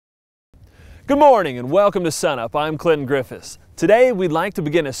Good morning and welcome to SUNUP. I'm Clinton Griffiths. Today we'd like to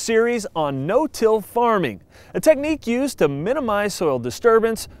begin a series on no-till farming, a technique used to minimize soil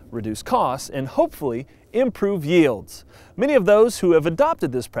disturbance, reduce costs, and hopefully improve yields. Many of those who have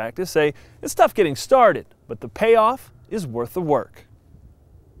adopted this practice say it's tough getting started, but the payoff is worth the work.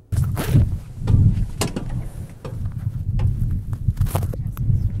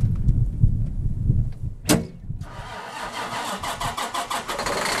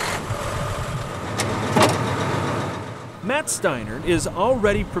 Matt Steiner is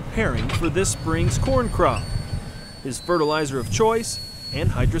already preparing for this spring's corn crop, his fertilizer of choice,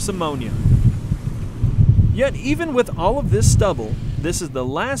 anhydrous ammonia. Yet even with all of this stubble, this is the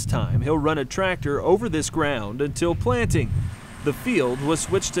last time he'll run a tractor over this ground until planting. The field was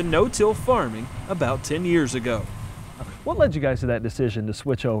switched to no-till farming about 10 years ago. What led you guys to that decision to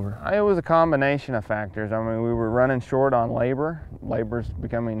switch over? It was a combination of factors. I mean, we were running short on labor. Labor's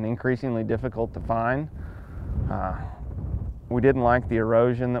becoming increasingly difficult to find. We didn't like the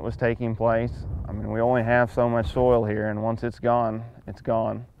erosion that was taking place. I mean, we only have so much soil here, and once it's gone, it's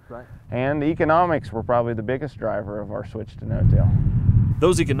gone. Right. And the economics were probably the biggest driver of our switch to no-till.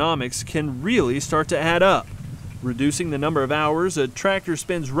 Those economics can really start to add up. Reducing the number of hours a tractor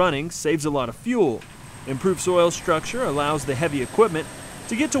spends running saves a lot of fuel. Improved soil structure allows the heavy equipment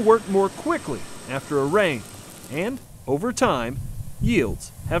to get to work more quickly after a rain. And over time,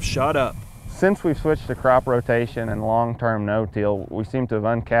 yields have shot up. Since we've switched to crop rotation and long-term no-till, we seem to have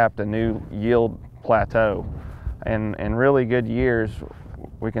uncapped a new yield plateau. And in really good years,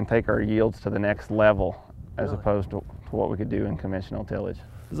 we can take our yields to the next level as opposed to what we could do in conventional tillage.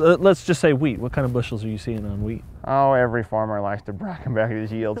 Let's just say wheat. What kind of bushels are you seeing on wheat? Oh, every farmer likes to brag about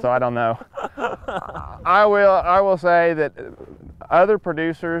his yield, so I don't know. I will say that other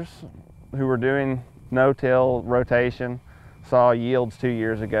producers who were doing no-till rotation saw yields 2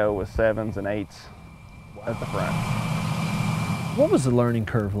 years ago with 7s and 8s at the front. What was the learning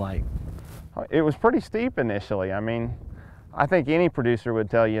curve like? It was pretty steep initially. I mean, I think any producer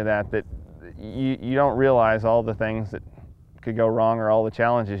would tell you that you don't realize all the things that could go wrong or all the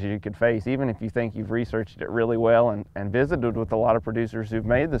challenges you could face, even if you think you've researched it really well and visited with a lot of producers who've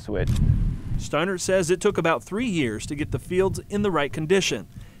made the switch. Steiner says it took about 3 years to get the fields in the right condition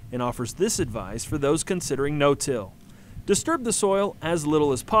and offers this advice for those considering no-till. Disturb the soil as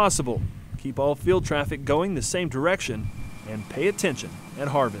little as possible, keep all field traffic going the same direction, and pay attention at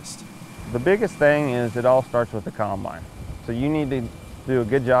harvest. The biggest thing is it all starts with the combine. So you need to do a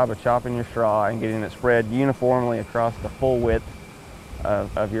good job of chopping your straw and getting it spread uniformly across the full width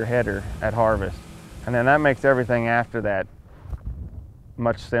of your header at harvest. And then that makes everything after that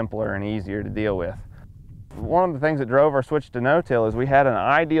much simpler and easier to deal with. One of the things that drove our switch to no-till is we had an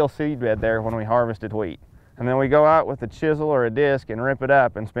ideal seed bed there when we harvested wheat. And then we go out with a chisel or a disc and rip it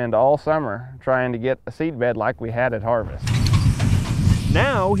up and spend all summer trying to get a seed bed like we had at harvest.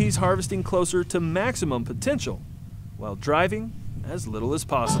 Now he's harvesting closer to maximum potential while driving as little as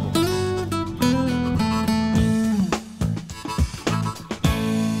possible.